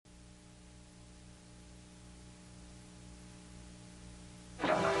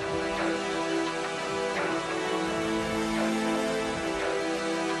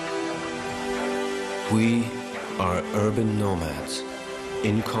We are urban nomads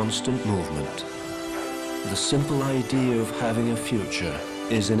in constant movement. The simple idea of having a future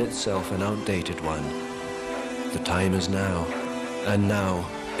is in itself an outdated one. The time is now, and now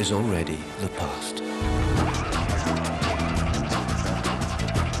is already the past.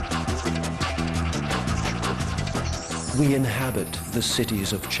 We inhabit the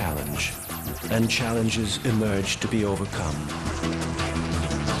cities of challenge, and challenges emerge to be overcome,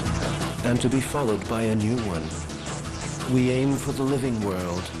 and to be followed by a new one. We aim for the living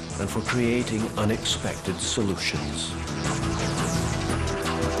world and for creating unexpected solutions.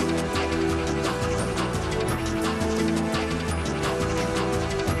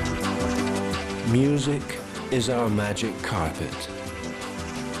 Music is our magic carpet,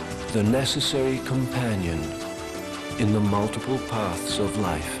 the necessary companion in the multiple paths of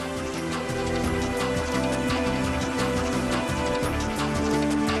life.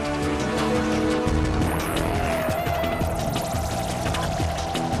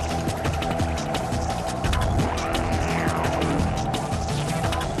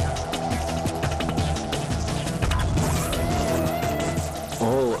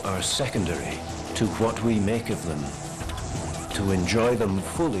 All are secondary to what we make of them. To enjoy them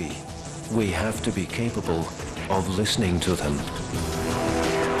fully, we have to be capable of listening to them.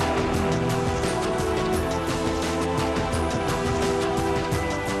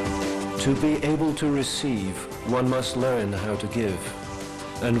 To be able to receive, one must learn how to give.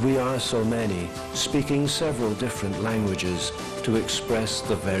 And we are so many, speaking several different languages to express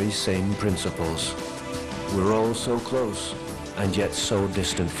the very same principles. We're all so close, and yet so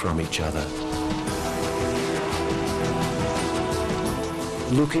distant from each other.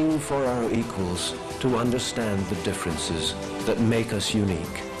 Looking for our equals to understand the differences that make us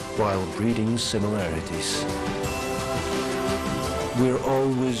unique while breeding similarities. We're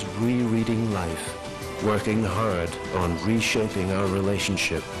always rereading life, working hard on reshaping our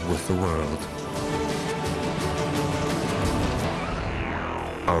relationship with the world.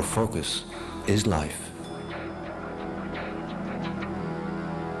 Our focus is life.